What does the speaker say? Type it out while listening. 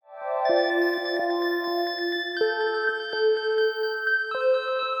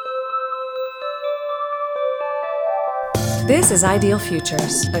This is Ideal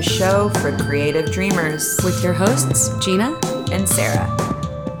Futures, a show for creative dreamers with your hosts, Gina and Sarah.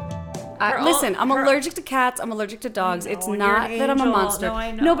 Listen, I'm allergic to cats. I'm allergic to dogs. It's not that I'm a monster. No,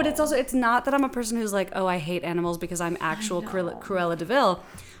 I know. No, but it's not that I'm a person who's like, oh, I hate animals because I'm actual Cruella de Vil.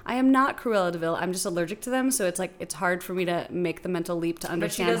 I am not Cruella de Vil. I'm just allergic to them, so it's hard for me to make the mental leap to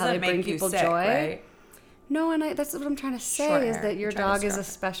understand how they bring people sick, joy. Right? No, and that's what I'm trying to say is that your dog is a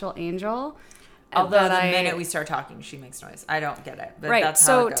special angel. Although the minute we start talking, she makes noise. I don't get it. But right. That's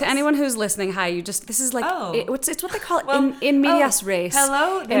how it goes. To anyone who's listening, hi. This is like it's what they call it in medias res.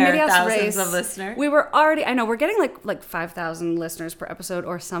 Hello there, thousands of listeners. We were already. I know we're getting like 5,000 listeners per episode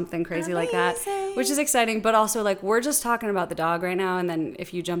or something crazy like that, which is exciting. But also like we're just talking about the dog right now, and then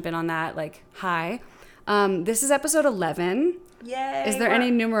if you jump in on that, like hi. This is episode 11. Yay! Is there any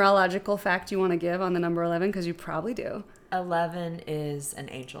numerological fact you want to give on the number 11? Because you probably do. 11 is an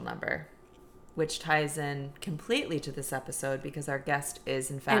angel number, which ties in completely to this episode because our guest is,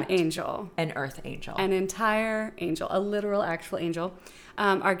 in fact, an angel. An earth angel. An entire angel. A literal, actual angel.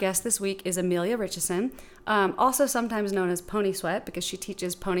 Our guest this week is Emilia Richeson, also sometimes known as Ponysweat because she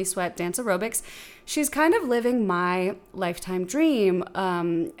teaches Ponysweat dance aerobics. She's kind of living my lifetime dream.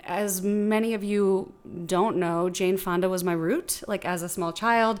 As many of you don't know, Jane Fonda was my root. Like as a small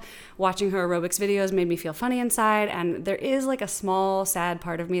child, watching her aerobics videos made me feel funny inside. And there is like a small, sad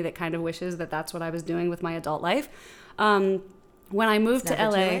part of me that kind of wishes that that's what I was doing with my adult life. When I moved to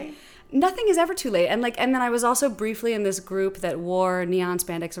LA... Nothing is ever too late. And then I was also briefly in this group that wore neon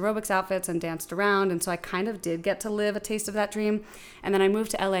spandex aerobics outfits and danced around. And so I kind of did get to live a taste of that dream. And then I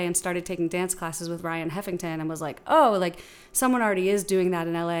moved to LA and started taking dance classes with Ryan Heffington and was like, oh, like someone already is doing that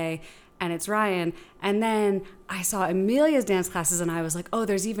in LA and it's Ryan. And then I saw Emilia's dance classes and I was like, oh,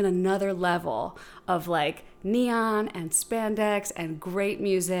 there's even another level of like neon and spandex and great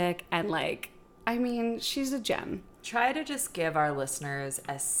music. And like, I mean, she's a gem. Try to just give our listeners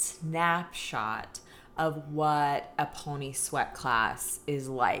a snapshot of what a Ponysweat class is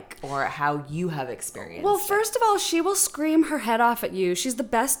like or how you have experienced Well, first of all, she will scream her head off at you. She's the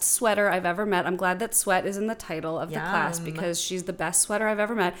best sweater I've ever met. I'm glad that sweat is in the title of the class because she's the best sweater I've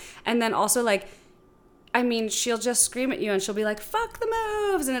ever met. And then also like, I mean, she'll just scream at you and she'll be like, fuck the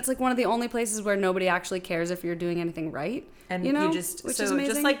moves. And it's like one of the only places where nobody actually cares if you're doing anything right. And you know, which is amazing.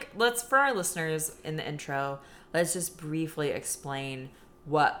 Just like, for our listeners in the intro, let's just briefly explain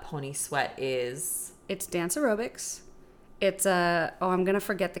what Ponysweat is. It's dance aerobics. It's I'm going to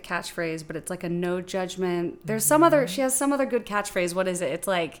forget the catchphrase, but it's like a no judgment. There's some other, she has some other good catchphrase. What is it? It's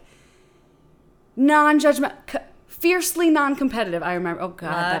like non-judgment, fiercely non-competitive. I remember. Oh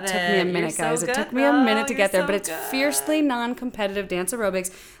God, that took me a minute, guys. It took me a minute to get there, but it's fiercely non-competitive dance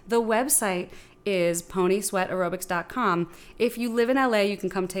aerobics. The website is ponysweataerobics.com. If you live in LA, you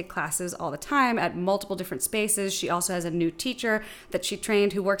can come take classes all the time at multiple different spaces. She also has a new teacher that she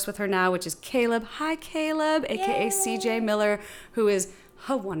trained who works with her now, which is Caleb. Hi, Caleb, aka CJ Miller, who is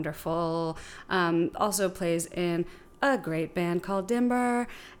wonderful. Also plays in a great band called Dimber.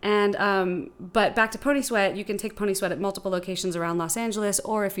 And but back to Ponysweat, you can take Ponysweat at multiple locations around Los Angeles,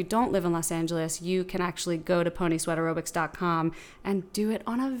 or if you don't live in Los Angeles, you can actually go to ponysweataerobics.com and do it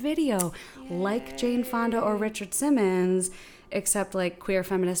on a video. Yay. Like Jane Fonda or Richard Simmons, except like queer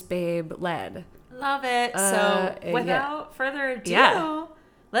feminist babe led. Love it. So without further ado,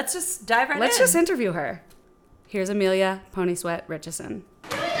 let's just dive right in. Let's just interview her. Here's Emilia Ponysweat Richeson.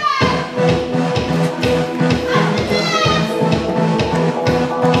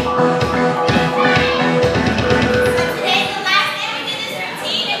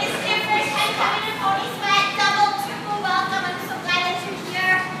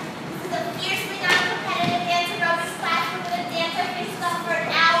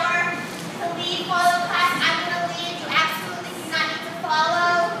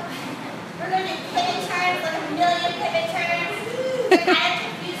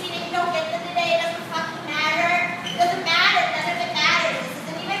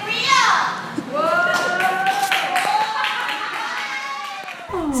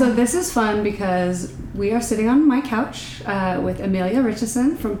 So this is fun because we are sitting on my couch with Emilia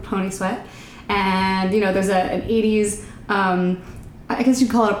Richeson from Ponysweat, and you know there's an 80s, I guess you'd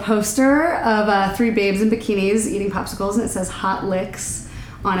call it a poster of three babes in bikinis eating popsicles, and it says "Hot Licks"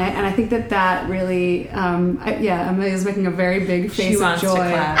 on it, and I think that really, Amelia's making a very big face of joy. To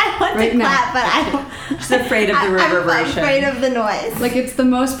clap. I want to clap, but I don't. She's afraid of the reverberation. I'm afraid of the noise. Like it's the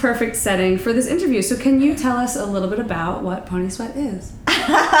most perfect setting for this interview. So can you tell us a little bit about what Ponysweat is?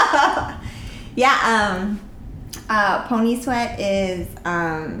 Ponysweat is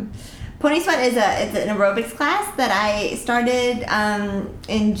Ponysweat is an aerobics class that I started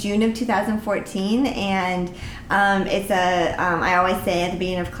in June of 2014, and I always say at the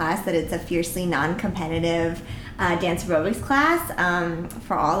beginning of class that it's a fiercely non-competitive dance aerobics class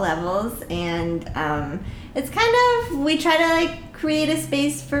for all levels, and it's kind of, we try to like create a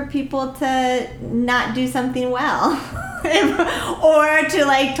space for people to not do something well or to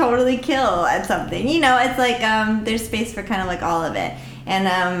like totally kill at something. It's like there's space for kind of like all of it.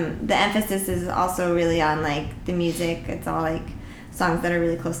 And the emphasis is also really on like the music. It's all like songs that are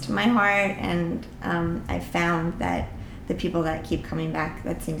really close to my heart, and I've found that the people that keep coming back,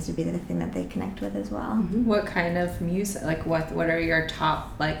 that seems to be the thing that they connect with as well. Mm-hmm. What kind of music, like what are your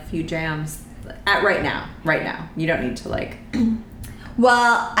top like few jams at right now? You don't need to like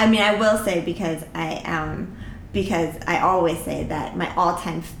Well, I mean, I will say, because I always say that my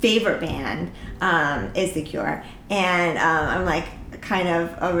all-time favorite band is The Cure, and I'm like kind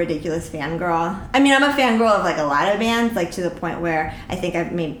of a ridiculous fangirl. I mean, I'm a fangirl of like a lot of bands, like to the point where I think I've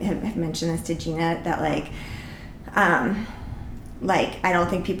have mentioned this to Gina, that like I don't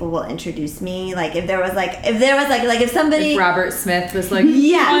think people will introduce me. Like if somebody, if Robert Smith was like,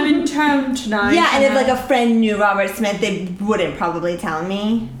 yeah, I'm in town tonight. Yeah, and if like a friend knew Robert Smith, they wouldn't probably tell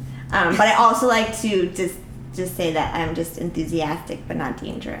me. But I also like to just say that I'm just enthusiastic but not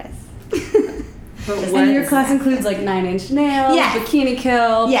dangerous. And your class includes like 9 Inch Nails, Bikini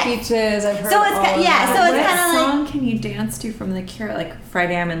Kill, Peaches. I've heard. So it's kind of What like, song can you dance to from The Cure? Like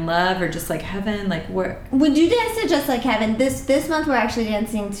Friday I'm in Love, or just like Heaven? Like where? Would you dance to Just Like Heaven? This month we're actually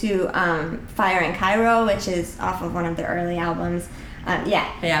dancing to Fire in Cairo, which is off of one of their early albums. And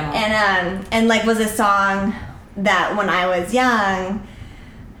like was a song that when I was young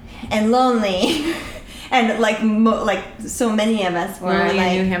and lonely, and like so many of us were Lonely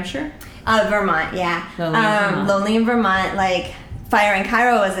like in New Hampshire. Vermont, yeah. Lonely in Vermont. Like Fire in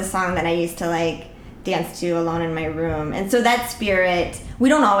Cairo was a song that I used to like dance to alone in my room, and so that spirit. We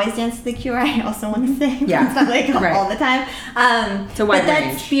don't always dance to The Cure. I also want to say, yeah, it's not like all the time. So wide but that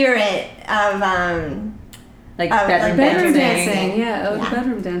range. Spirit of bedroom dancing.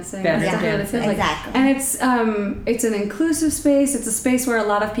 Bedroom dancing. Bedroom dancing. Exactly. And it's an inclusive space. It's a space where a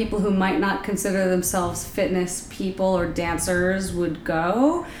lot of people who might not consider themselves fitness people or dancers would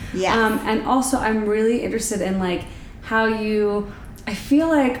go. Yeah. And also, I'm really interested in like how you, I feel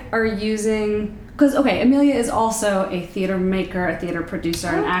like, are using, because Emilia is also a theater maker, a theater producer,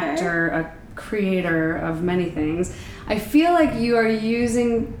 an actor, a creator of many things. I feel like you are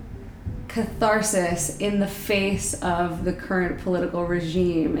using catharsis in the face of the current political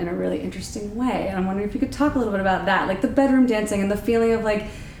regime in a really interesting way, and I'm wondering if you could talk a little bit about that, like the bedroom dancing and the feeling of like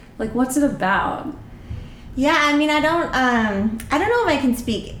what's it about? Yeah, I mean, I don't know if I can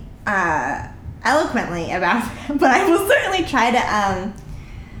speak eloquently about it, but I will certainly try to.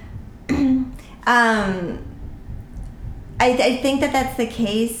 I think that that's the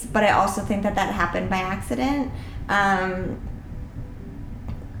case, but I also think that happened by accident.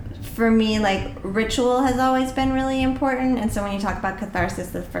 For me, like, ritual has always been really important, and so when you talk about catharsis,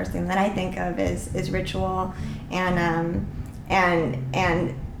 the first thing that I think of is ritual, and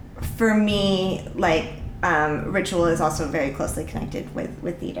for me, like, ritual is also very closely connected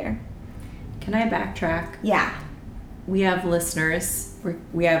with theater. Can I backtrack? Yeah. We have listeners.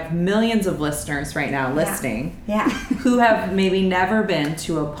 We have millions of listeners right now listening. Yeah. Who have maybe never been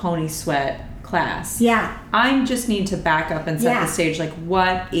to a Ponysweat class. Yeah. I just need to back up and set the stage. Like,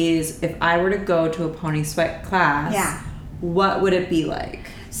 if I were to go to a Ponysweat class, what would it be like?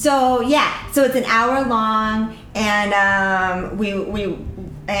 So it's an hour long, and we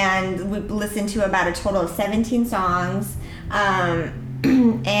listen to about a total of 17 songs,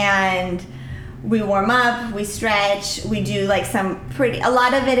 and we warm up, we stretch, we do like a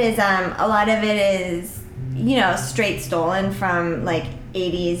lot of it is straight stolen from like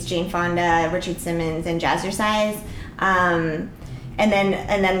 80s Jane Fonda, Richard Simmons, and Jazzercise, and then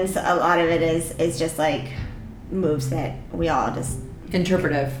a lot of it is just like moves that we all just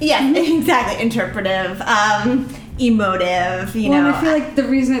interpretive. Yeah, exactly, interpretive, emotive. And I feel like the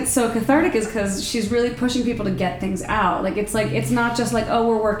reason it's so cathartic is because she's really pushing people to get things out. Like it's not just like, oh,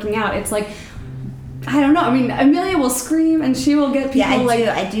 we're working out. It's like, I don't know. I mean, Emilia will scream and she will get people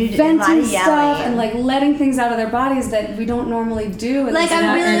I do venting stuff and like letting things out of their bodies that we don't normally do. And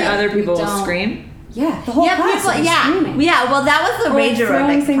other people will scream. Yeah, the whole class was screaming. Yeah, well, that was the rage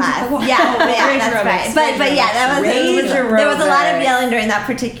aerobics class. Yeah, that's right. But yeah, that was there was a lot of yelling during that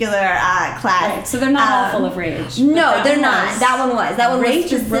particular class. Right, so they're not all full of rage. No, they're not. That one was rage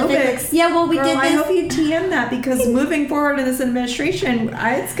specific. aerobics. Yeah, well, we did I this. hope you TM that, because moving forward in this administration,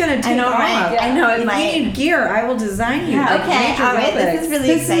 it's going to take off. Right? Yeah. I know it if might. you need gear, I will design you. Okay, all right. This is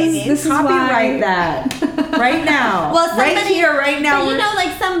really exciting. This is copyright that right now. Well, somebody, right here, right now. But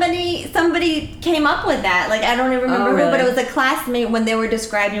like somebody came up with that. Like, I don't even remember who, but it was a classmate. When they were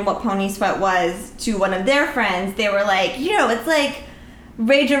describing what Ponysweat was to one of their friends, they were like, it's like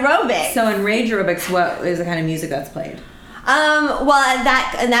rage aerobics. So in rage aerobics, what is the kind of music that's played? Well,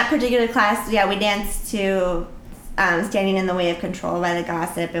 in that particular class, we danced to Standing in the Way of Control by The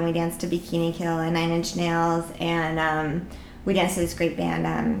Gossip, and we danced to Bikini Kill and 9 Inch Nails, and we danced to this great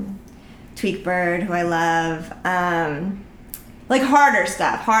band, Tweak Bird, who I love. Like harder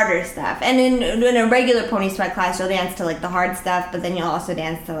stuff. And in a regular Ponysweat class, you'll dance to like the hard stuff, but then you'll also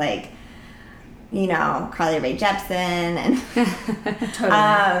dance to like, Carly Rae Jepsen and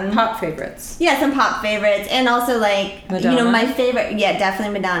totally. Pop favorites. Yeah, some pop favorites, and also like Madonna. My favorite. Yeah,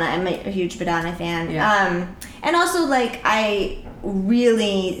 definitely Madonna. I'm a huge Madonna fan. Yeah. And also like I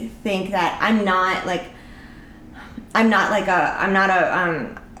really think that I'm not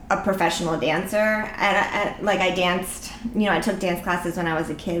a professional dancer. And like I danced, I took dance classes when I was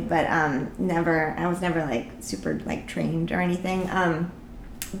a kid, but I was never like super like trained or anything.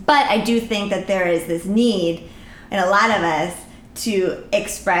 But I do think that there is this need in a lot of us to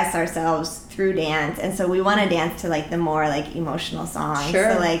express ourselves through dance, and so we want to dance to like the more like emotional songs.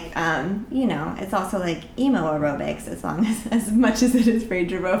 Sure. So like it's also like emo aerobics as much as it is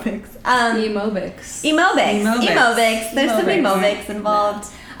rage aerobics. Emobics. There's some emobics involved.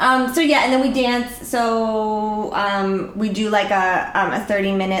 And then we dance. So we do like a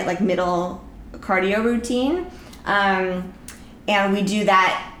 30-minute like middle cardio routine. And we do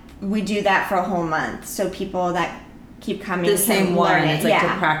that for a whole month. So people that keep coming the same one. It's like to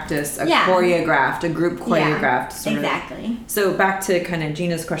practice a group choreographed sort exactly. of. So back to kind of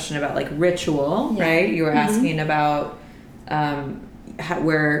Gina's question about like ritual, right? You were asking about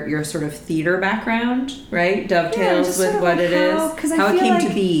where your sort of theater background, right, dovetails with what it is, how it came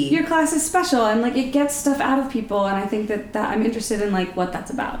to be. Your class is special, and like it gets stuff out of people, and I think that I'm interested in like what that's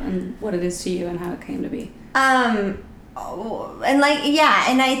about and what it is to you and how it came to be. And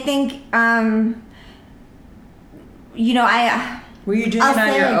I think were you doing it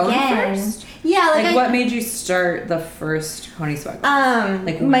on your own first? Yeah, like what made you start the first Ponysweat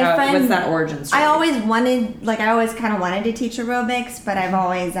class? My friend, what's that origin story? I always kind of wanted to teach aerobics, but I've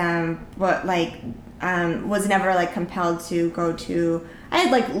always was never like compelled to go to. I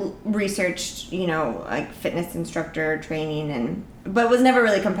had like researched, like fitness instructor training, but was never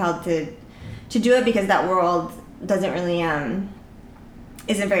really compelled to do it because that world doesn't really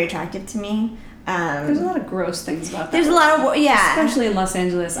isn't very attractive to me. There's a lot of gross things about that. There's a lot of especially in Los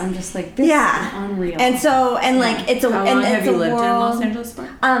Angeles. I'm just like, this is unreal. And so it's a. How long have you lived in Los Angeles for?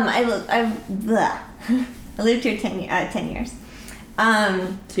 I lived here 10 years.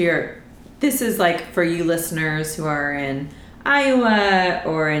 So this is like for you listeners who are in Iowa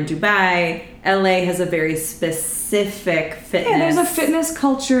or in Dubai. LA has a very specific fitness. Yeah, there's a fitness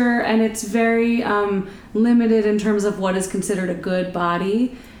culture, and it's very limited in terms of what is considered a good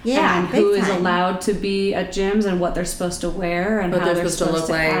body. Yeah, and who is allowed to be at gyms and what they're supposed to wear and what how they're supposed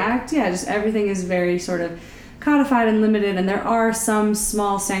to act. Yeah, just everything is very sort of codified and limited, and there are some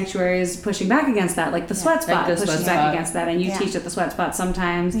small sanctuaries pushing back against that, like the Sweat Spot pushes back against that, and you teach at the Sweat Spot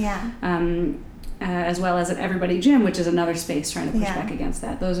sometimes. As well as at Everybody Gym, which is another space trying to push back against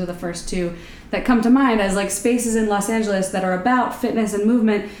that. Those are the first two that come to mind as like spaces in Los Angeles that are about fitness and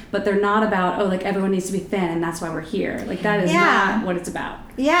movement, but they're not about, like everyone needs to be thin and that's why we're here. Like that is not what it's about.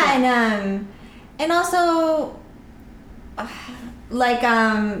 And also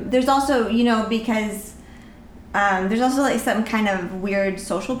there's also, because there's also like some kind of weird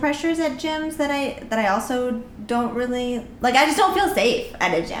social pressures at gyms that I also don't really like. I just don't feel safe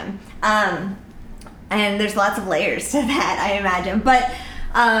at a gym. And there's lots of layers to that, I imagine. But,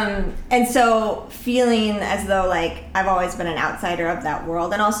 and so feeling as though, like, I've always been an outsider of that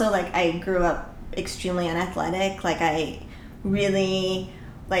world. And also, like, I grew up extremely unathletic. Like, I really,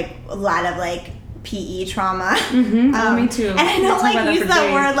 like, a lot of, like, PE trauma. Mm-hmm. Me too. And I don't, like, use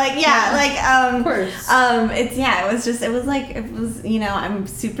that word. Like, of course. It was, I'm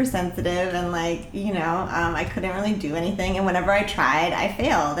super sensitive and, like, I couldn't really do anything. And whenever I tried, I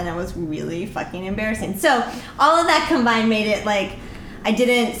failed. And it was really fucking embarrassing. So all of that combined made it, like, I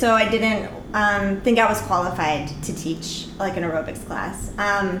didn't think I was qualified to teach, like, an aerobics class.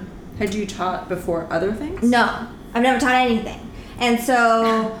 Had you taught before other things? No, I've never taught anything. And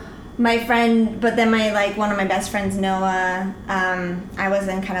so my friend, but then one of my best friends, Noah, I was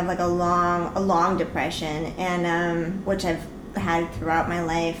in kind of like a long depression, and which I've had throughout my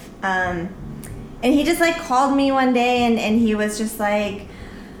life. And he just like called me one day, and he was just like,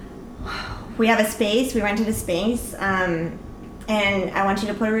 we have a space, we rented a space, and I want you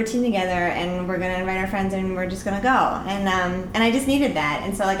to put a routine together, and we're gonna invite our friends, and we're just gonna go. And I just needed that,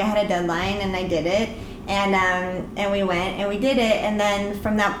 and so like I had a deadline, and I did it, and we went and we did it, and then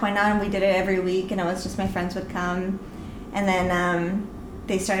from that point on, we did it every week, and it was just my friends would come, and then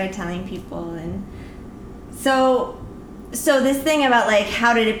they started telling people, and so this thing about like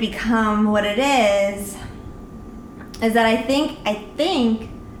how did it become what it is that I think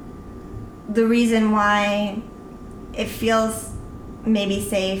the reason why it feels maybe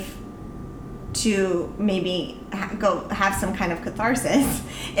safe to maybe go have some kind of catharsis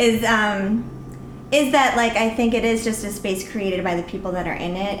is that like I think it is just a space created by the people that are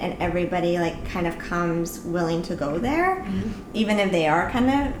in it, and everybody like kind of comes willing to go there, even if they are kind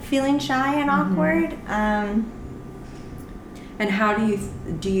of feeling shy and awkward. And how do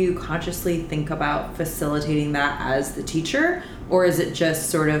you consciously think about facilitating that as the teacher? Or is it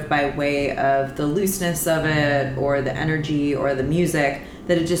just sort of by way of the looseness of it, or the energy, or the music,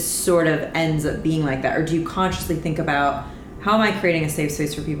 that it just sort of ends up being like that? Or do you consciously think about, how am I creating a safe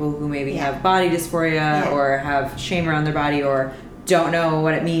space for people who maybe have body dysphoria, or have shame around their body, or don't know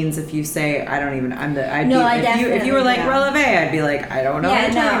what it means if you say, if you were like releve, I'd be like, I don't know what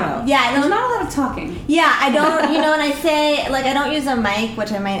you're talking about. Yeah, there's not a lot of talking. Yeah, I don't, and I say, like, I don't use a mic,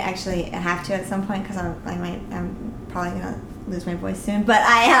 which I might actually have to at some point, because I'm probably going to lose my voice soon, but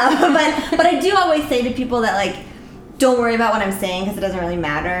but I do always say to people that, like, don't worry about what I'm saying, because it doesn't really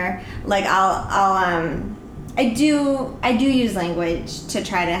matter. Like, I do use language to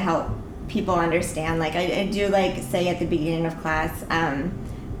try to help people understand. Like, I do, like, say at the beginning of class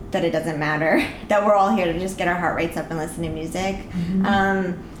that it doesn't matter, that we're all here to just get our heart rates up and listen to music.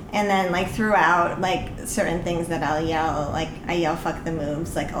 And then, like, throughout, like, certain things that I'll yell, like, I yell fuck the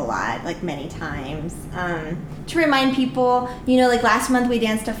moves, like, a lot, like, many times, to remind people, like, last month we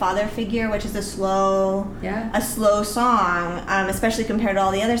danced to Father Figure, which is a slow song, especially compared to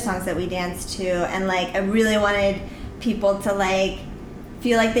all the other songs that we danced to, and, like, I really wanted people to, like,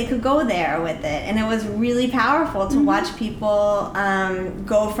 feel like they could go there with it, and it was really powerful to watch people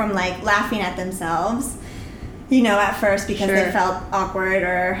go from, like, laughing at themselves, at first because they felt awkward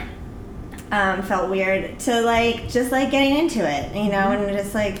or felt weird, to like just like getting into it, and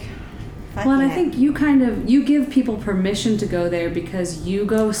just like. Well, and I think you give people permission to go there because you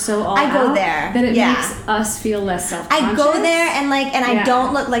go so all out there that it makes us feel less self-conscious. I go there and I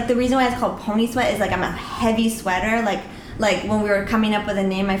don't look like, the reason why it's called Ponysweat is like I'm a heavy sweater. Like when we were coming up with a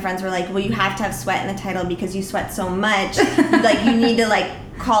name, my friends were like, well, you have to have sweat in the title because you sweat so much. Like you need to like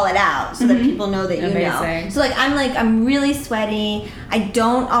call it out so that people know that you know. So I'm really sweaty. I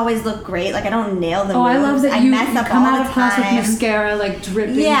don't always look great. Like I don't nail the moves. I love that you mess up come all out the of class time. with mascara like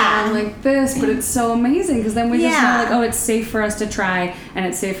dripping down like this, but it's so amazing because then we just know like, it's safe for us to try and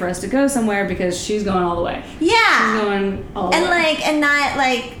it's safe for us to go somewhere because she's going all the way. Yeah. She's going all the way. And not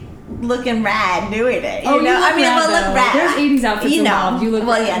like looking rad doing it. Look rad. There's 80s outfits involved. You look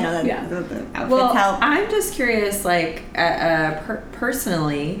well, rad. The outfits help. I'm just curious, like,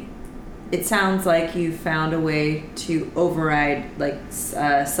 personally, it sounds like you found a way to override, like,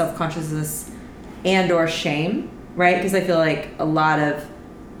 self-consciousness and or shame, right? Because I feel like a lot of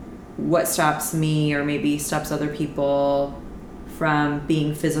what stops me or maybe stops other people from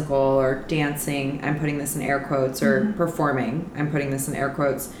being physical or dancing, I'm putting this in air quotes, or performing, I'm putting this in air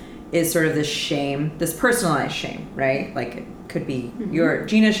quotes, is sort of this shame, this personalized shame, right? Like it could be your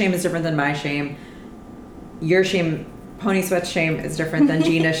Gina's shame is different than my shame. Your shame, Ponysweat's shame is different than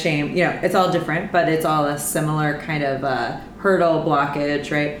Gina's shame. It's all different, but it's all a similar kind of hurdle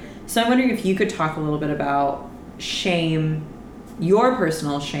blockage, right? So I'm wondering if you could talk a little bit about shame, your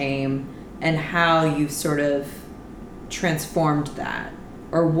personal shame, and how you've sort of transformed that,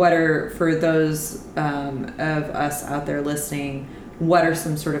 or what are, for those of us out there listening, what are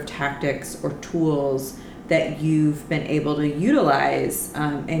some sort of tactics or tools that you've been able to utilize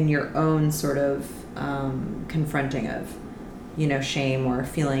in your own sort of confronting of, shame or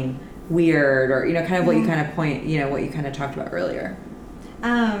feeling weird, or, kind of what you kind of what you kind of talked about earlier?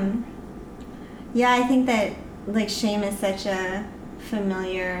 Yeah, I think that, like, shame is such a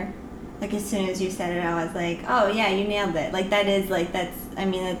familiar, like, as soon as you said it, I was like, oh, yeah, you nailed it. Like, that is, like, it's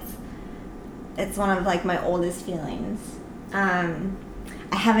one of, like, my oldest feelings. I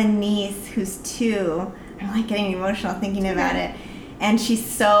have a niece who's 2. I'm, like, getting emotional thinking about it. and she's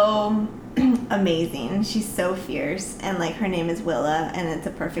so amazing. She's so fierce, and like her name is Willa, and it's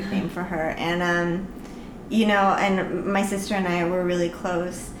a perfect name for her. And you know, and my sister and I were really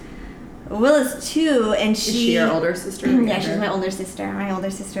close. Willa's 2, and Is she your older sister? Yeah, she's my older sister. My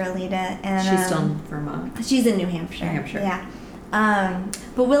older sister Alita, and She's still in Vermont. she's in New Hampshire. New Hampshire. Yeah.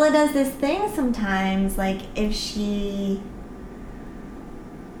 But Willa does this thing sometimes, like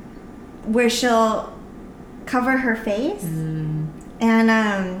where she'll cover her face, and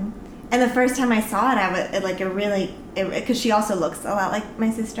the first time I saw it, because she also looks a lot like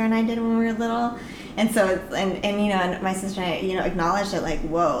my sister and I did when we were little. And so it's, and you know, and my sister and I, you know, acknowledged it, like,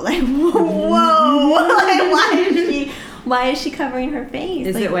 whoa, like, whoa, like, why is she covering her face?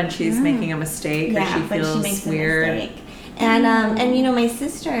 Is like, it when she's making a mistake or she when feels she makes weird? a mistake. And you know, my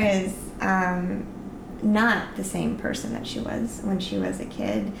sister is not the same person that she was when she was a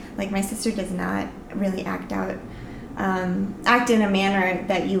kid. Like, my sister does not really act in a manner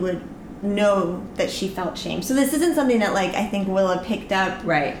that you would know that she felt shame. So this isn't something that, like, I think Willa picked up.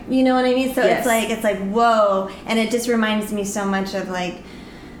 Right. You know what I mean? So Yes. it's like whoa, and it just reminds me so much of, like,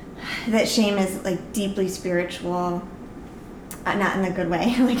 that shame is, like, deeply spiritual, not in a good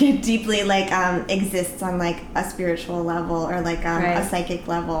way. Like, it deeply, like, exists on, like, a spiritual level, or like Right. a psychic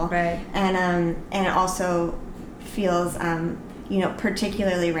level. Right. And it also feels you know,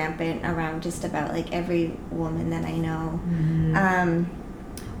 particularly rampant around just about, like, every woman that I know.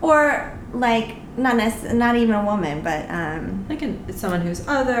 Or, like, not even a woman, but Like someone who's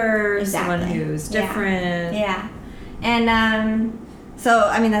other, Exactly. someone who's Yeah. different. yeah. And so,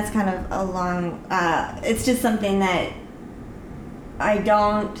 I mean, that's kind of a long, it's just something that I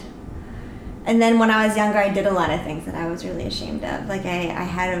don't. And then when I was younger, I did a lot of things that I was really ashamed of. Like, I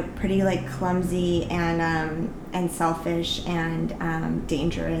had a pretty, like, clumsy and selfish and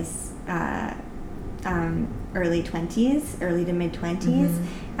dangerous early to mid 20s,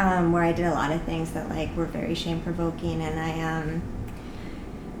 where I did a lot of things that, like, were very shame provoking, and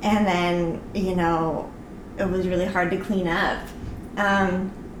and then, you know, it was really hard to clean up.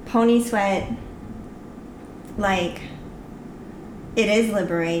 Ponysweat, like, it is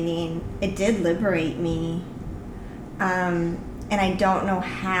liberating. It did liberate me, and I don't know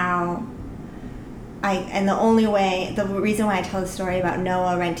how. The reason why I tell the story about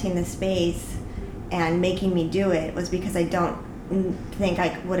Noah renting the space and making me do it was because I don't think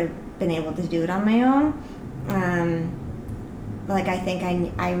I would have been able to do it on my own. Like, I think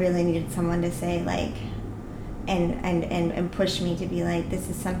I really needed someone to say, like, and push me to be like, this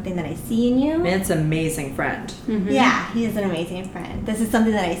is something that I see in you. Man's an amazing friend. Yeah, he is an amazing friend. This is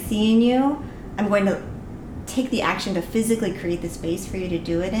something that I see in you. I'm going to take the action to physically create the space for you to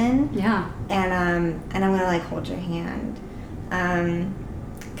do it in. Yeah. And I'm going to, like, hold your hand.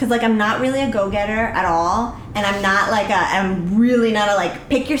 Because, like, I'm not really a go-getter at all, and I'm really not a, like,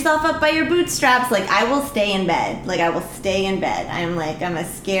 pick yourself up by your bootstraps. Like, I will stay in bed. Like, I will stay in bed. I'm a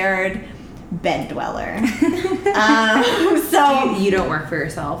scared bed dweller. So You don't work for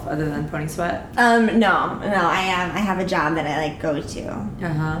yourself other than Ponysweat? no, I have a job that I, like, go to.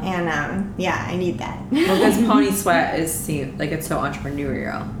 Uh-huh. And, yeah, I need that. Well, because Ponysweat it's so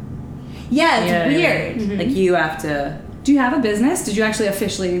entrepreneurial. Yeah, it's You know what I mean? weird. Like, you have to... Do you have a business? Did you actually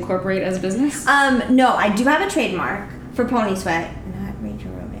officially incorporate as a business? No, I do have a trademark for Ponysweat. Not Rage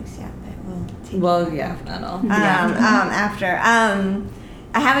Aerobics yet, but we'll take Well, yeah, not all. after.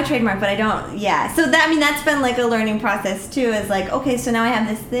 I have a trademark, but I don't. Yeah, so that's been, like, a learning process too. Is like, okay, so now I have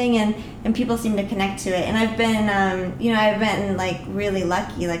this thing, and people seem to connect to it, and I've been like, really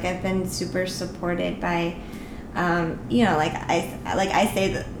lucky. Like, I've been super supported by, like I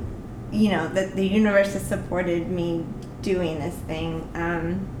say that, that the universe has supported me doing this thing.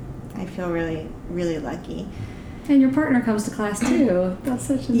 I feel really, really lucky. And your partner comes to class too. That's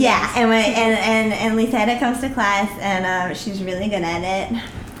such a Yeah, and Lisetta comes to class, and she's really good at it.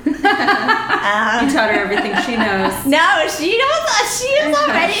 You taught her everything she knows. No, she is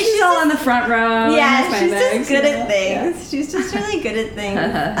already. She's all in the front row. Yeah, and she's handbags. just good at things. Yeah. She's just really good at things.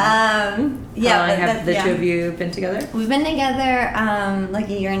 How long have the yeah. two of you been together? We've been together like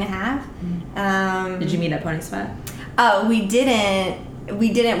a year and a half. Did you meet at Ponysweat? Oh, we didn't. We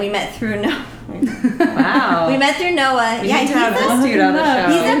met through Noah. Wow. We met through Noah. We Yeah, need to have he's this dude on the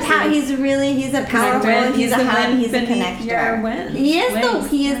show. he's a powerful. He's a hub. He's a beneath your connector. wings.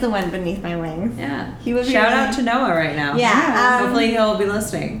 He is the one beneath my wings. Yeah. He would be Shout really- out to Noah right now. Yeah. Hopefully he'll be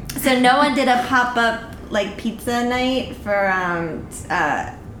listening. So Noah did a pop-up, like, pizza night for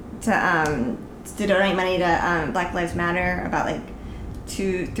to donate money to Black Lives Matter about, like,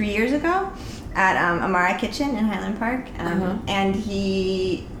 2-3 years ago, at Amara Kitchen in Highland Park, and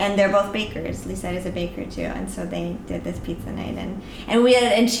they're both bakers. Lysida's a baker too, and so they did this pizza night, and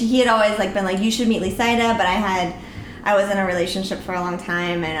he had always like been like, you should meet Lysida, but I was in a relationship for a long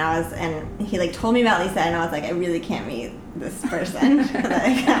time, and he like told me about Lysida, and I was like, I really can't meet this person.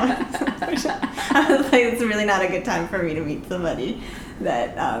 I was like, it's really not a good time for me to meet somebody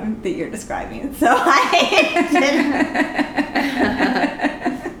that you're describing. So I didn't.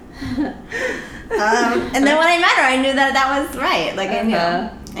 And then when I met her, I knew that was right. Like I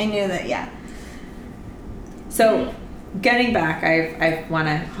knew that, yeah. So, getting back, I want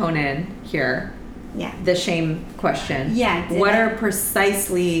to hone in here. Yeah. The shame question. Yeah. What are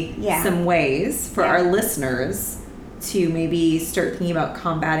precisely some ways for our listeners to maybe start thinking about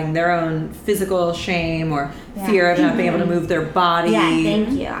combating their own physical shame or fear of not being able to move their body? Yeah,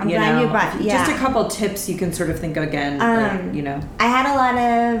 thank you. I'm glad you brought. Yeah. Just a couple tips you can sort of think of again. I had a lot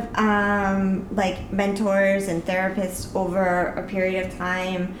of like mentors and therapists over a period of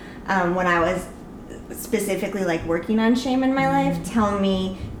time when I was specifically like working on shame in my life, tell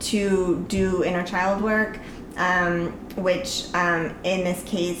me to do inner child work. Which in this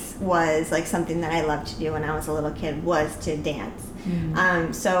case was like something that I loved to do when I was a little kid, was to dance.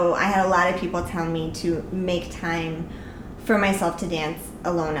 So I had a lot of people tell me to make time for myself to dance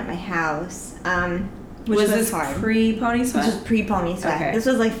alone at my house, which was this hard. Pre-Ponysweat? This was pre-Ponysweat. Okay. This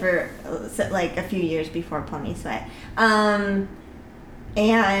was like for like a few years before Ponysweat.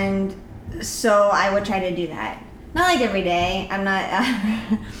 And so I would try to do that. Not like every day. I'm not...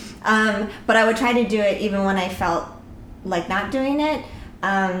 but I would try to do it even when I felt like not doing it.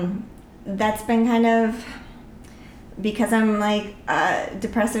 That's been kind of because I'm like a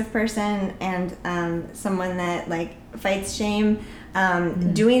depressive person and someone that like fights shame.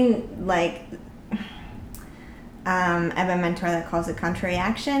 Doing like I have a mentor that calls it contrary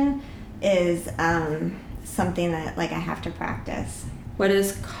action is something that like I have to practice. What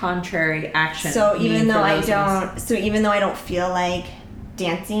is contrary action? So even though I don't feel like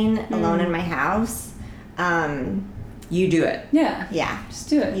dancing alone in my house, you do it. Yeah. Yeah. Just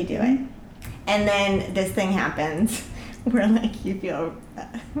do it. You do it. And then this thing happens where like you feel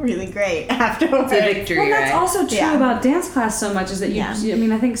really great afterwards. It's a victory, Well, that's right? also true about dance class so much is that I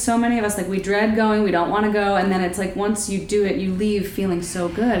mean, I think so many of us, like, we dread going, we don't want to go, and then it's like once you do it, you leave feeling so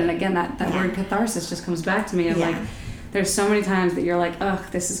good. And again, that word catharsis just comes back to me of like, there's so many times that you're like, ugh,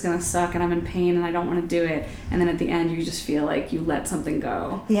 this is going to suck and I'm in pain and I don't want to do it. And then at the end, you just feel like you let something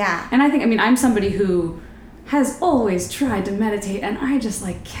go. Yeah. And I think, I mean, I'm somebody who has always tried to meditate and I just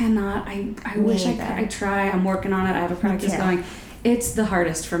like cannot. I wish I could. I try. I'm working on it. I have a practice going. It's the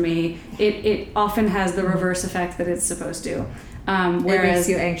hardest for me. It often has the reverse effect that it's supposed to. Whereas, it makes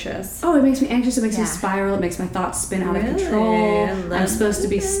you anxious. Oh, it makes me anxious. It makes me spiral. It makes my thoughts spin out of control. I'm supposed to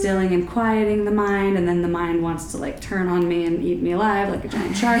be stilling and quieting the mind, and then the mind wants to like turn on me and eat me alive like a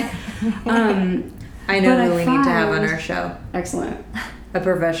giant shark. I know who we need to have on our show. Excellent. A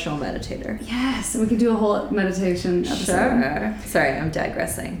professional meditator. Yes, and we could do a whole meditation episode. Sure. Sorry, I'm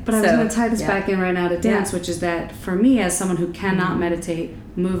digressing. But I was going to tie this back in right now to dance, which is that for me, as someone who cannot meditate,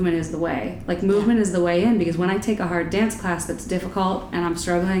 movement is the way. Like, movement is the way in, because when I take a hard dance class that's difficult and I'm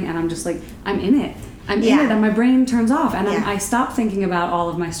struggling and I'm just like, I'm in it. I'm in it and my brain turns off and I stop thinking about all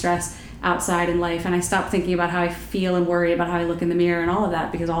of my stress outside in life, and I stop thinking about how I feel and worry about how I look in the mirror and all of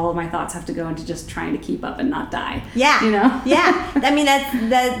that, because all of my thoughts have to go into just trying to keep up and not die. Yeah. You know? Yeah. I mean,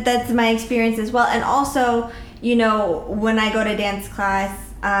 that's my experience as well. And also, you know, when I go to dance class,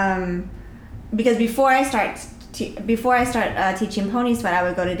 because before I start teaching Ponysweat, I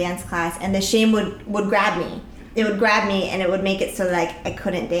would go to dance class and the shame would grab me. It would grab me and it would make it so like I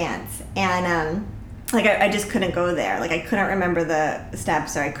couldn't dance. And like I just couldn't go there. Like I couldn't remember the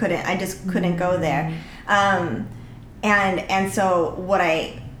steps, or I just couldn't go there. And so what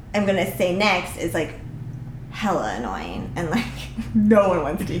I am gonna say next is like hella annoying and like no one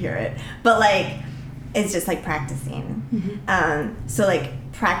wants to hear it. But like it's just like practicing. So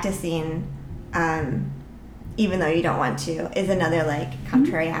like practicing, even though you don't want to, is another like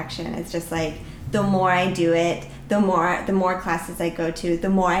contrary action. It's just like the more I do it, the more classes I go to, the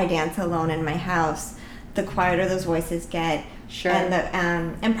more I dance alone in my house, the quieter those voices get. Sure.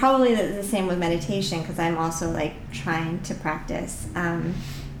 And and probably the same with meditation, because I'm also like trying to practice, and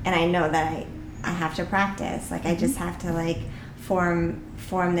I know that I have to practice. Like I just have to like form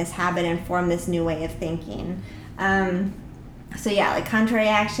this habit and form this new way of thinking. So yeah, like contrary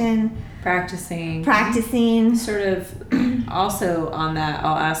action, practicing. Sort of. Also on that,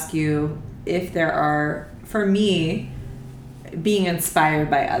 I'll ask you if there are, for me, being inspired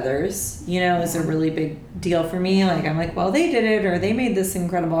by others, is a really big deal for me. Like, I'm like, well, they did it, or they made this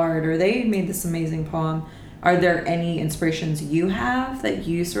incredible art, or they made this amazing poem. Are there any inspirations you have that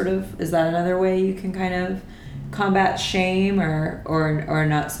you sort of, is that another way you can kind of combat shame or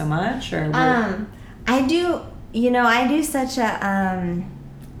not so much? Or I do, I do such a,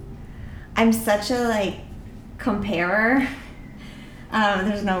 I'm such a like comparer.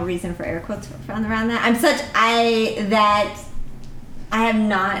 There's no reason for air quotes around that. I have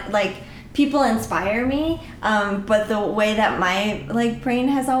not, like, people inspire me, but the way that my, like, brain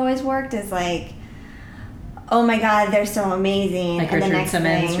has always worked is, like, oh my God, they're so amazing. Like and Richard the next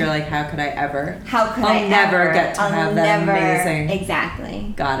Simmons, thing, you're like, how could I ever? I'll never get to have that amazing.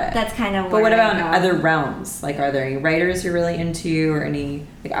 Exactly. Got it. That's kind of. But what about in go. other realms? Like, are there any writers you're really into, or any,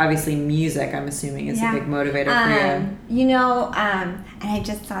 like, obviously music, I'm assuming, is a big motivator for you. And I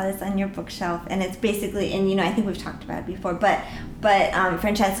just saw this on your bookshelf, and it's basically, and I think we've talked about it before, but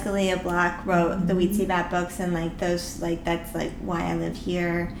Francesca Leah Block wrote the Weetzie Bat books, and like those, like that's like Why I Live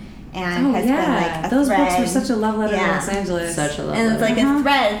Here. And has been like a those thread. books were such a love letter to Los Angeles. Such a love and it's letter. like a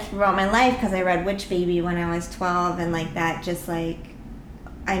thread throughout my life because I read Witch Baby when I was 12, and like that just like,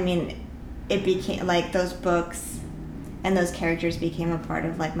 I mean, it became like those books and those characters became a part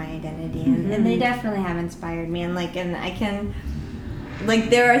of like my identity, and they definitely have inspired me, and I can. Like,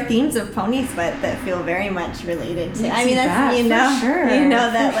 there are themes of Ponysweat that feel very much related to. I mean, that's for sure.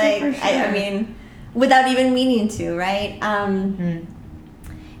 That For sure. I mean, without even meaning to, right?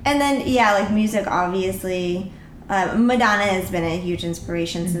 And then, like music, obviously. Madonna has been a huge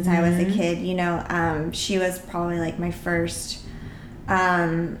inspiration since I was a kid. She was probably like my first,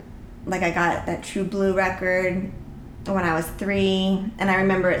 like I got that True Blue record when I was 3, and I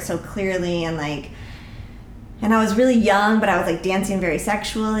remember it so clearly, and I was really young, but I was like dancing very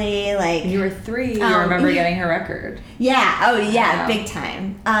sexually. Like, You were 3, you remember getting her record. Yeah, oh yeah, Wow. big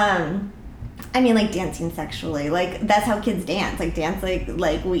time. I mean, like dancing sexually, like that's how kids dance. Like dance,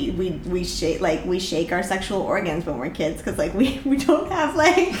 like we shake our sexual organs when we're kids, because like we don't have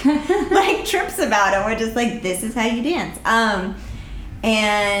like like trips about it. We're just like, this is how you dance. And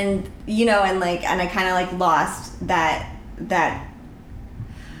I kind of like lost that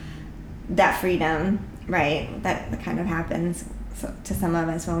freedom, right? That kind of happens to some of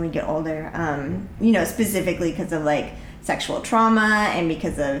us when we get older. Specifically because of like sexual trauma, and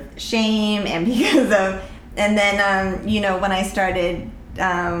because of shame, and because of, and then when I started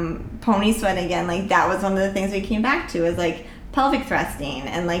Ponysweat again, like that was one of the things we came back to, is like pelvic thrusting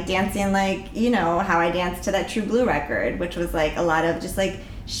and like dancing, like how I danced to that True Blue record, which was like a lot of just like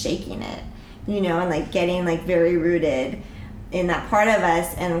shaking it, and like getting like very rooted in that part of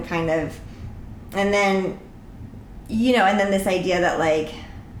us, and kind of, and then this idea that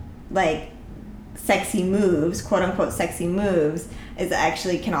like sexy moves, quote unquote sexy moves, is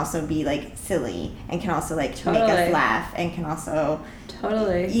actually can also be like silly, and can also like make us laugh, and can also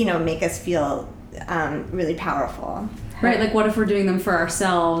make us feel really powerful. Right, like what if we're doing them for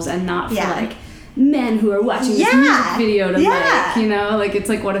ourselves and not for like men who are watching this music video to like it's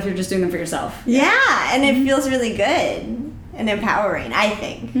like, what if you're just doing them for yourself? And it feels really good and empowering, I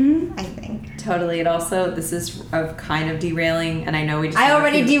think. I think. Totally. It also, this is of kind of derailing, and I know we just. I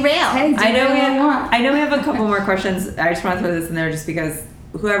already derailed. Hey, I know we have a couple more questions. I just want to throw this in there just because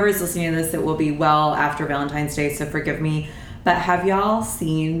whoever is listening to this, it will be well after Valentine's Day, so forgive me. But have y'all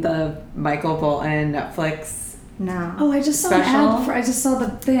seen the Michael Bolton Netflix? No. Oh, I just saw an ad I just saw the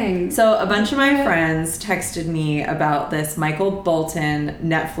thing. So a bunch of my friends texted me about this Michael Bolton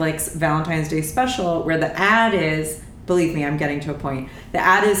Netflix Valentine's Day special, where the ad is, believe me, I'm getting to a point. The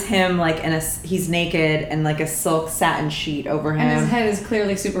ad is him like he's naked and like a silk satin sheet over him. And his head is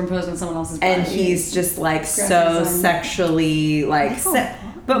clearly superimposed on someone else's body. And he's just like so sexually like,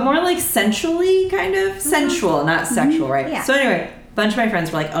 but more like sensually kind of sensual, not sexual, right? Yeah. So anyway, a bunch of my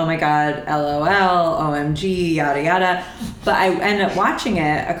friends were like, oh my God, LOL, OMG, yada yada. But I ended up watching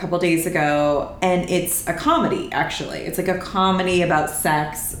it a couple days ago, and it's a comedy, actually. It's like a comedy about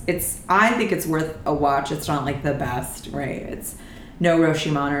sex. I think it's worth a watch. It's not like the best, right? It's no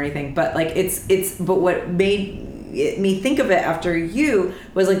Roshiman or anything, but like but what made me think of it after you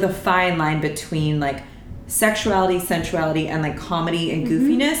was like the fine line between like sexuality, sensuality, and like comedy and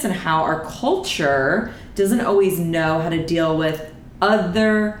goofiness, and how our culture doesn't always know how to deal with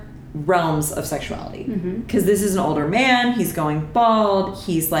other realms of sexuality. Because this is an older man, he's going bald,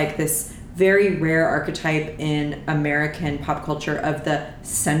 he's like this very rare archetype in American pop culture of the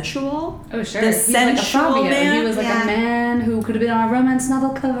sensual. Oh, sure. The He's sensual like a Fabio. man. He was like Yeah. a man who could have been on a romance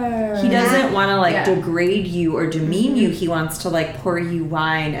novel cover. He doesn't want to like Yeah. degrade you or demean you. He wants to like pour you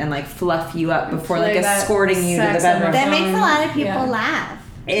wine and like fluff you up before like Play that escorting you to the sex bedroom. That makes a lot of people Yeah. laugh.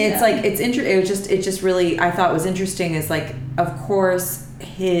 It's like it's it just really I thought was interesting is like of course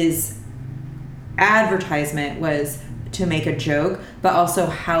his advertisement was to make a joke, but also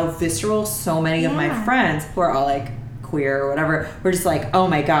how visceral so many of my Yeah. friends who are all like queer or whatever were just like, oh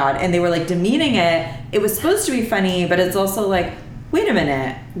my god, and they were like demeaning it. It was supposed to be funny, but it's also like, wait a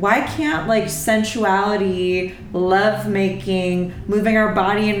minute, why can't like sensuality, love making, moving our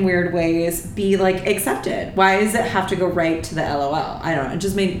body in weird ways be like accepted? Why does it have to go right to the LOL? I don't know. It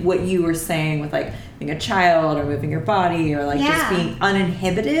just made what you were saying with like being a child or moving your body or like just Yeah. being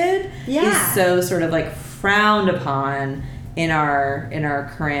uninhibited Yeah. is so sort of like frowned upon in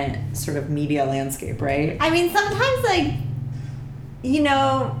our current sort of media landscape, right? I mean, sometimes, like, you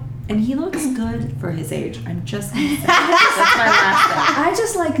know, And he looks good for his age. I'm just gonna say. That's my last thing. I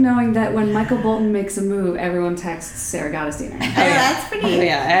just like knowing that when Michael Bolton makes a move, everyone texts Sarah Gottesdiener. that's pretty. Oh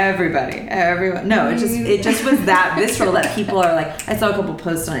yeah, everyone. No, it just was that visceral that people are like. I saw a couple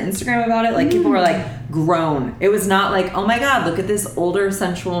posts on Instagram about it. Like people were like grown. It was not like, oh my god, look at this older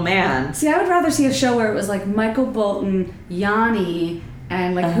sensual man. See, I would rather see a show where it was like Michael Bolton, Yanni,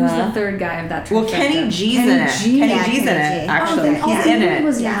 and like who's the third guy of that Well, trifecta? Kenny G's in it. G. Kenny G's in Kenny it. G. Actually, Oh, he's the in name it.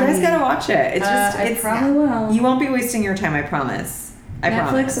 was You Yanni. guys gotta watch it. It's just I it's probably will. You won't be wasting your time. I promise. I Netflix,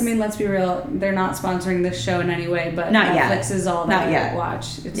 promise. I mean, let's be real, they're not sponsoring this show in any way, but Not yet. Netflix is all Not that yet. I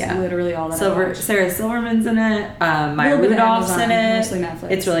watch. It's Yeah. literally all that I watch. Sarah Silverman's in it. Maya Little bit of Rudolph's in Amazon, it. mostly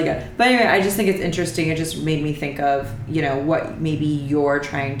Netflix. It's really good. But anyway, I just think it's interesting. It just made me think of, what maybe you're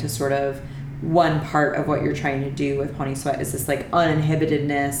trying to sort of, one part of what you're trying to do with Ponysweat is this like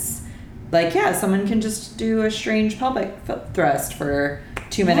uninhibitedness. Like, yeah, someone can just do a strange pelvic thrust for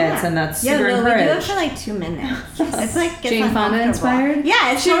 2 minutes, and that's super we do it encouraged. for like 2 minutes. It's like gets Jane Fonda uncomfortable. inspired?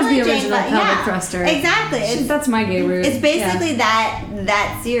 Yeah, it's She was totally the original Jane Fonda. pelvic Yeah, thruster. Exactly. That's my gay route. It's basically Yeah.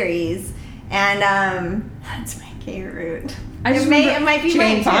 that series, and that's my gay route. I just it might be Jane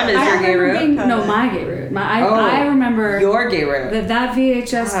mine too. Fonda's I your gay remember route? being- no, my gay route. I remember your gay route. that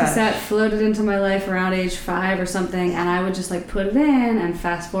VHS Gosh. cassette floated into my life around age 5 or something, and I would just like put it in and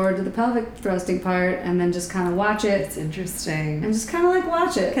fast forward to the pelvic thrusting part, and then just kind of watch it It's interesting. and just kind of like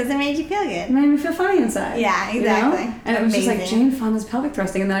watch it. Because it made you feel It good. made me feel funny inside. Yeah, you know? exactly. And it was just like Amazing. Jane Fonda's pelvic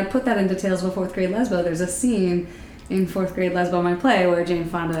thrusting, and then I put that into Tales of a Fourth Grade Lesbo. There's a scene in Fourth Grade Lesbo, my play, where Jane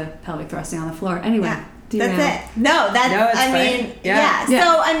Fonda pelvic thrusting on the floor. Anyway, Yeah. derail. That's it. No, it's I fine. mean, Yeah. yeah.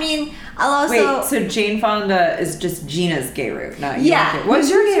 So I mean, I'll also. Wait, so Jane Fonda is just Gina's gay route, not your Yeah. gay. What's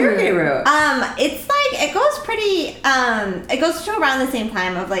your gay route? It's like it goes pretty. It goes to around the same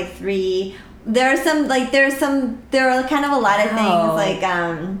time of like 3. There are kind of a lot of Wow. things like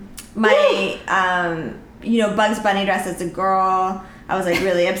Bugs Bunny dressed as a girl. I was like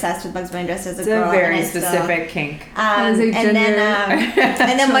really obsessed with Bugs Bunny dressed as a It's girl. a very and I still- specific kink. That is a and then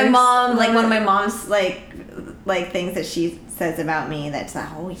and then my choice. mom, like Love one of it. my mom's like things that she says about me that's I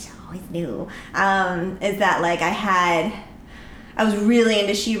always knew is that like I was really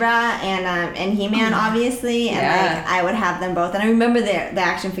into She-Ra and He-Man obviously, and Yeah. like I would have them both, and I remember the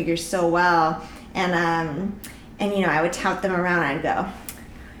action figures so well, and I would tout them around, and I'd go,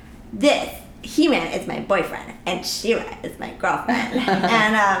 this He-Man is my boyfriend and She-Ra is my girlfriend,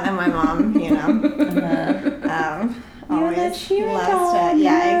 and my mom, always the She-Ra loves doll to,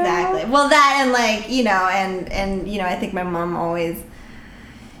 yeah, now. exactly. Well, that and like and I think my mom always,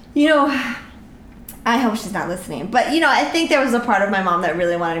 I hope she's not listening, but I think there was a part of my mom that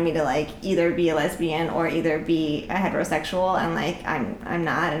really wanted me to like either be a lesbian or either be a heterosexual, and like I'm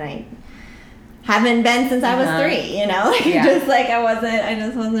not, and I haven't been since I was 3. Yeah. I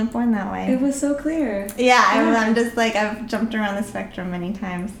just wasn't born that way. It was so clear. Yeah, I'm just like I've jumped around the spectrum many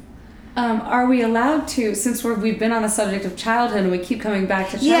times. Are we allowed to, since we've been on the subject of childhood and we keep coming back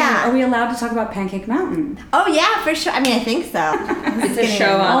to childhood, Yeah. are we allowed to talk about Pancake Mountain? Oh yeah, for sure. I mean, I think so. It's a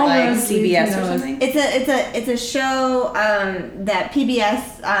show All on like those leads CBS and or those. something. It's a show that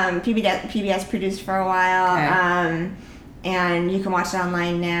PBS produced for a while. Okay. And you can watch it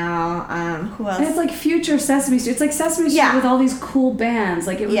online now. Who else? And it's like future Sesame Street. It's like Sesame Street Yeah. with all these cool bands.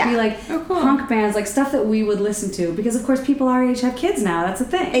 Like it would Yeah. be like Oh, cool. punk bands, like stuff that we would listen to. Because of course people our age have kids now. That's a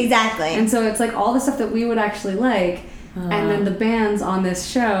thing. Exactly. And so it's like all the stuff that we would actually like, and then the bands on this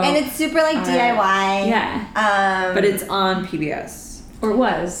show. And it's super like DIY. Yeah. But it's on PBS. Or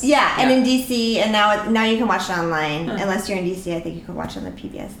was. Yeah, and in DC, and now you can watch it online. Unless you're in DC, I think you can watch it on the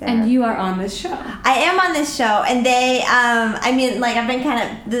PBS there. And you are on this show. I am on this show, and they, I mean, like, I've been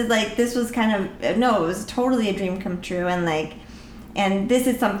kind of, like, this was kind of, no, it was totally a dream come true, and, like, and this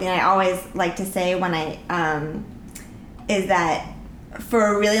is something I always like to say when is that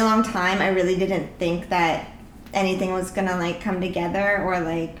for a really long time, I really didn't think that anything was gonna, like, come together or,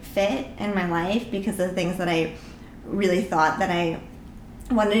 like, fit in my life because of the things that I really thought that I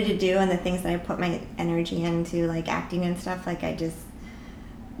wanted to do and the things that I put my energy into, like acting and stuff, like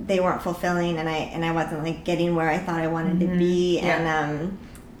they weren't fulfilling, and I wasn't like getting where I thought I wanted to be, and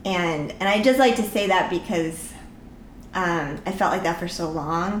I just like to say that because I felt like that for so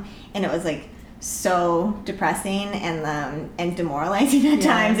long, and it was like so depressing and demoralizing at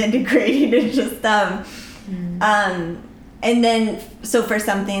times and degrading, and just and then so for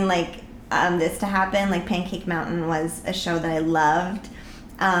something like this to happen, like Pancake Mountain was a show that I loved.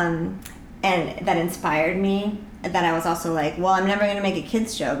 And that inspired me, that I was also like, well, I'm never going to make a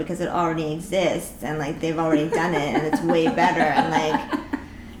kids show because it already exists, and like they've already done it, and it's way better, and like,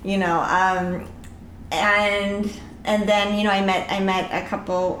 you know, and then, you know, I met a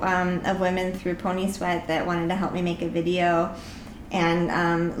couple of women through Ponysweat that wanted to help me make a video,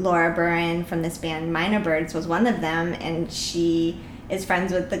 and Laura Burin from this band Minor Birds was one of them, and she is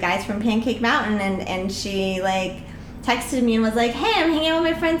friends with the guys from Pancake Mountain, and she like texted me and was like, hey, I'm hanging out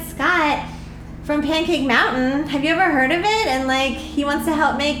with my friend Scott from Pancake Mountain. Have you ever heard of it? And like, he wants to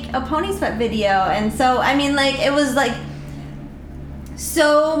help make a Ponysweat video. And so, I mean, like, it was like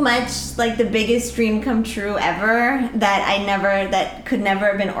so much like the biggest dream come true ever that could never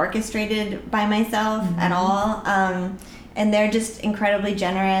have been orchestrated by myself at all. And they're just incredibly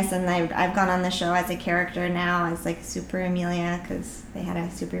generous, and I've gone on the show as a character now as like Super Emilia, because they had a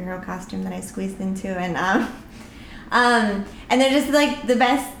superhero costume that I squeezed into, and they're just like the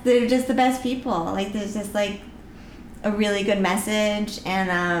best. They're just the best people. Like, there's just like a really good message,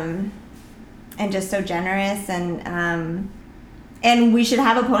 and just so generous, and we should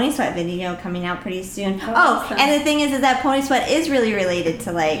have a Ponysweat video coming out pretty soon. Awesome. And the thing is that Ponysweat is really related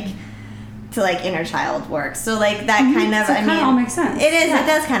to like inner child work. So like that kind of, so it kind of all makes sense. It is. Yeah. It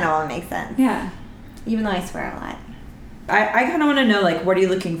does kind of all make sense. Yeah. Even though I swear a lot. I kind of want to know, like, what are you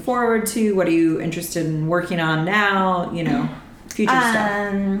looking forward to? What are you interested in working on now? You know, future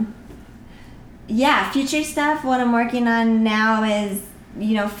stuff. Yeah, future stuff. What I'm working on now is,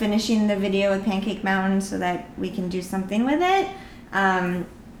 you know, finishing the video with Pancake Mountain so that we can do something with it.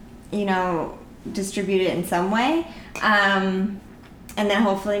 You know, distribute it in some way. And then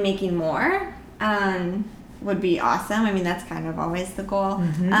hopefully making more would be awesome. I mean, that's kind of always the goal.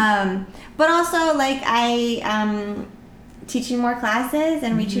 But also, like, teaching more classes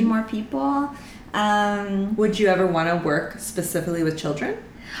and reaching more people. Would you ever want to work specifically with children?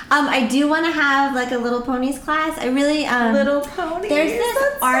 I do want to have like a Little Ponies class. I really Little Ponies. There's this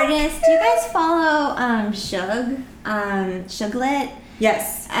That's artist. So Do you guys follow Shuglet?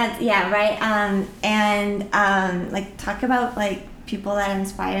 Yes. Yeah, right. And like talk about like people that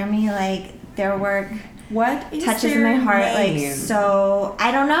inspire me. Like their work What is touches their my heart. name? Like so,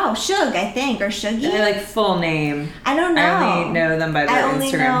 I don't know. Shug, I think, or Shuggy. Like full name. I don't know. I only know them by their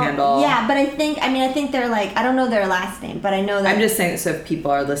Instagram handle. Yeah, but I think they're like, I don't know their last name, but I know that. I'm just saying, so if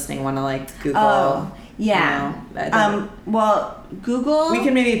people are listening, want to like Google. Oh, yeah. You know, well, Google. we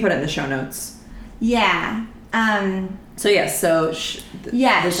can maybe put it in the show notes. Yeah. So yes, so this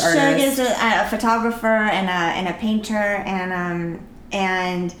Shug artist is a photographer and a painter, and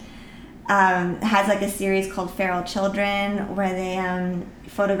has like a series called Feral Children, where they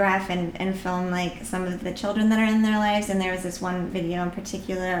photograph and film like some of the children that are in their lives. And there was this one video in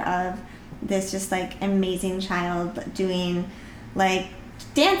particular of this just like amazing child doing like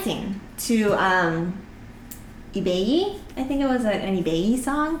dancing to Ibeyi. I think it was an Ibeyi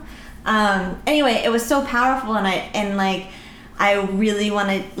song. Anyway, it was so powerful, and I really want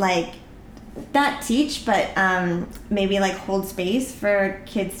to like not teach, but maybe like hold space for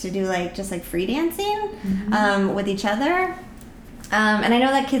kids to do like just like free dancing with each other. And I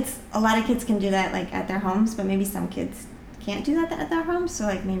know that a lot of kids can do that like at their homes, but maybe some kids can't do that at their homes. So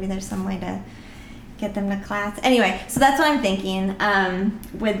like maybe there's some way to get them to class. Anyway, so that's what I'm thinking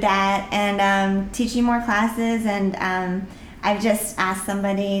with that, and teaching more classes. And I've just asked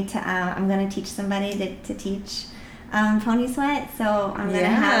somebody to. I'm going to teach somebody to teach Ponysweat. So I'm gonna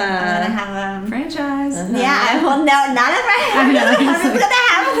have a franchise. Yeah, well, no, not a franchise. I'm just gonna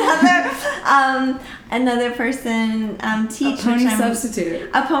have another person teach A pony substitute.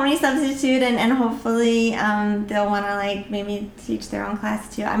 A pony substitute, and hopefully they'll want to like maybe teach their own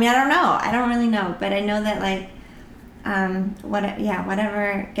class too. I mean, I don't know. I don't really know, but I know that like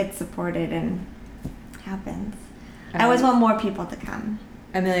whatever gets supported and happens. I always want more people to come.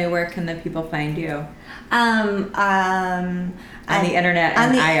 Emilia, where can the people find you? On the internet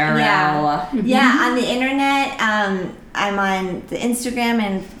and IRL. Yeah, on the internet. I'm on the Instagram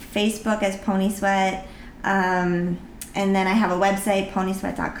and Facebook as Ponysweat. And then I have a website,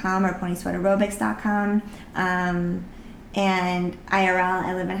 ponysweat.com or ponysweataerobics.com. And IRL,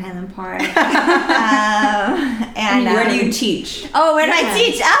 I live in Highland Park. And where do you teach? Oh, where do I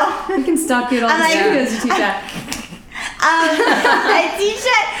teach? Oh, I can stalk you at all the studios you teach at.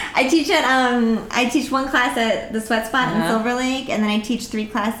 I teach one class at the Sweat Spot in Silver Lake, and then I teach 3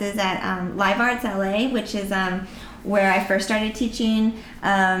 classes at Live Arts LA, which is where I first started teaching,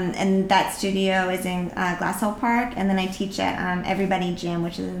 and that studio is in Glass Hill Park, and then I teach at Everybody Gym,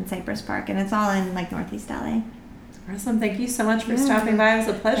 which is in Cypress Park, and it's all in like Northeast LA. Awesome. Thank you so much for stopping by. It was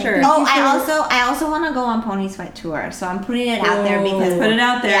a pleasure. I also want to go on Ponysweat tour, so I'm putting it out there because put it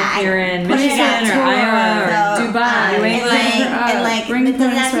out there if you're in Michigan or Iowa or Dubai, New England, and like bring it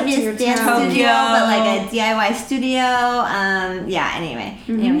doesn't have to Ponysweat be to a your dance town. studio, but like a DIY studio. Anyway,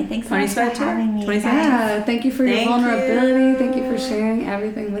 thanks so much for Ponysweat tour. having me. Ponysweat. guys. Yeah, thank you for your Thank vulnerability. Thank you for sharing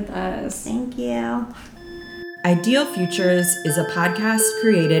everything with us. Thank you. Ideal Futures is a podcast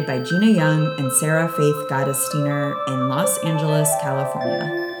created by Gina Young and Sarah Faith Gottesdiener in Los Angeles,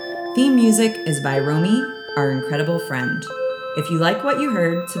 California. Theme music is by Romy, our incredible friend. If you like what you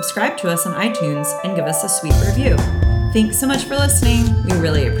heard, subscribe to us on iTunes and give us a sweet review. Thanks so much for listening. We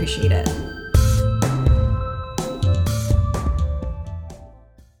really appreciate it.